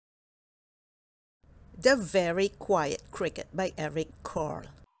The Very Quiet Cricket by Carle.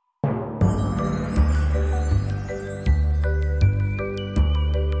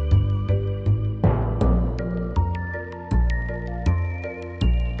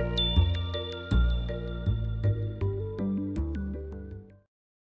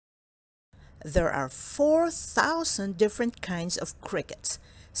 There are 4,000 different kinds of crickets.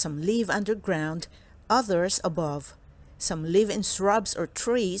 Some live underground, others above. Some live in shrubs or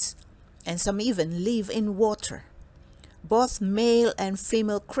trees, and some even live in water. Both male and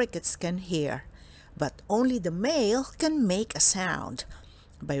female crickets can hear, but only the male can make a sound.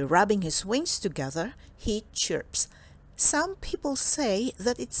 By rubbing his wings together, he chirps. Some people say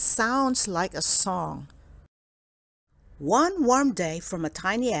that it sounds like a song. One warm day, from a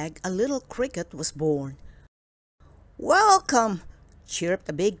tiny egg, a little cricket was born. "Welcome!" chirped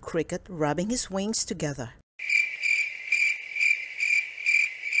a big cricket, rubbing his wings together.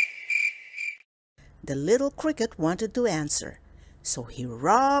 The little cricket wanted to answer, so he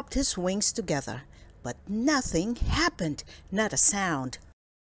rubbed his wings together, but nothing happened, not a sound.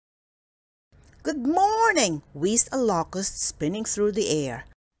 "Good morning!" wheezed a locust spinning through the air.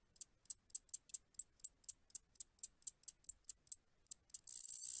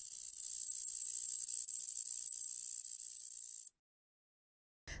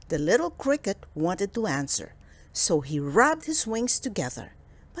 The little cricket wanted to answer, so he rubbed his wings together,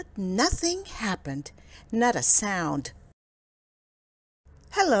 but nothing happened, not a sound.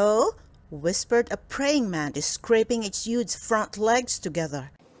 "Hello," whispered a praying mantis, scraping its huge front legs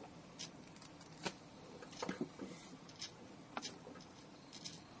together.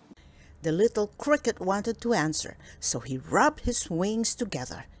 The little cricket wanted to answer, so he rubbed his wings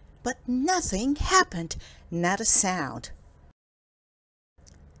together, but nothing happened, not a sound.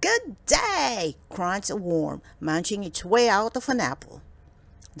 "Good day!" crunched a worm, munching its way out of an apple.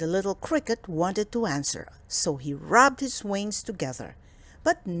 The little cricket wanted to answer, so he rubbed his wings together,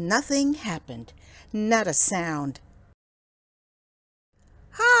 but nothing happened, not a sound.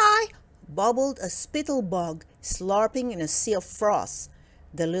 "Hi!" bubbled a spittlebug, slurping in a sea of froth.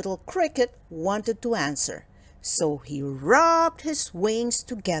 The little cricket wanted to answer, so he rubbed his wings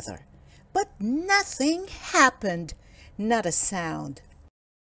together, but nothing happened, not a sound.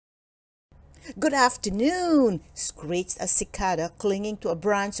 "Good afternoon!" screeched a cicada, clinging to a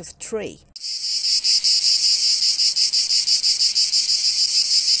branch of a tree.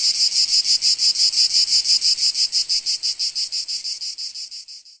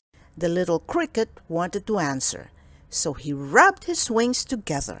 The little cricket wanted to answer, so he rubbed his wings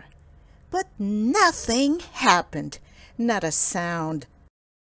together, but nothing happened, not a sound.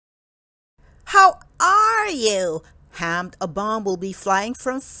 "How are you?" hummed a bumblebee, flying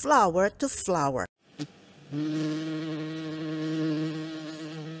from flower to flower.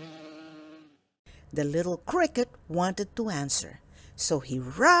 The little cricket wanted to answer, so he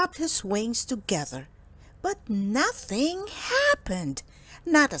rubbed his wings together, but nothing happened,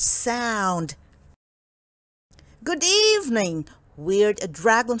 not a sound. "Good evening!" whirred a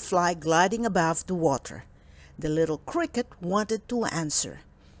dragonfly, gliding above the water. The little cricket wanted to answer,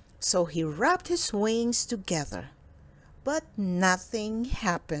 so he rubbed his wings together, but nothing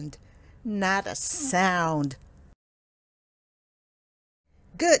happened, not a sound.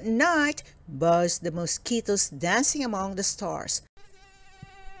 "Good night!" buzzed the mosquitoes, dancing among the stars.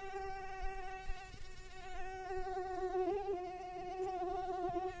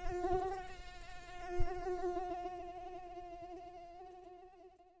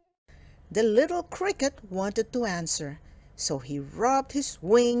 The little cricket wanted to answer, so he rubbed his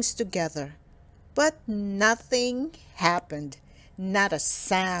wings together, but nothing happened, not a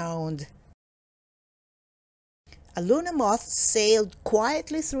sound. A Luna moth sailed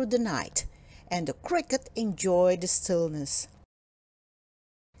quietly through the night, and the cricket enjoyed the stillness.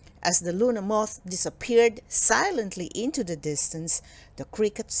 As the Luna moth disappeared silently into the distance, the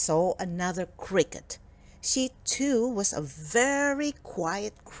cricket saw another cricket. She too was a very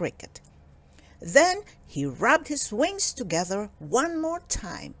quiet cricket. Then he rubbed his wings together one more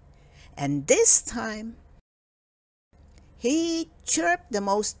time, and this time he chirped the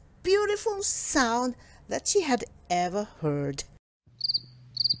most beautiful sound that she had ever heard.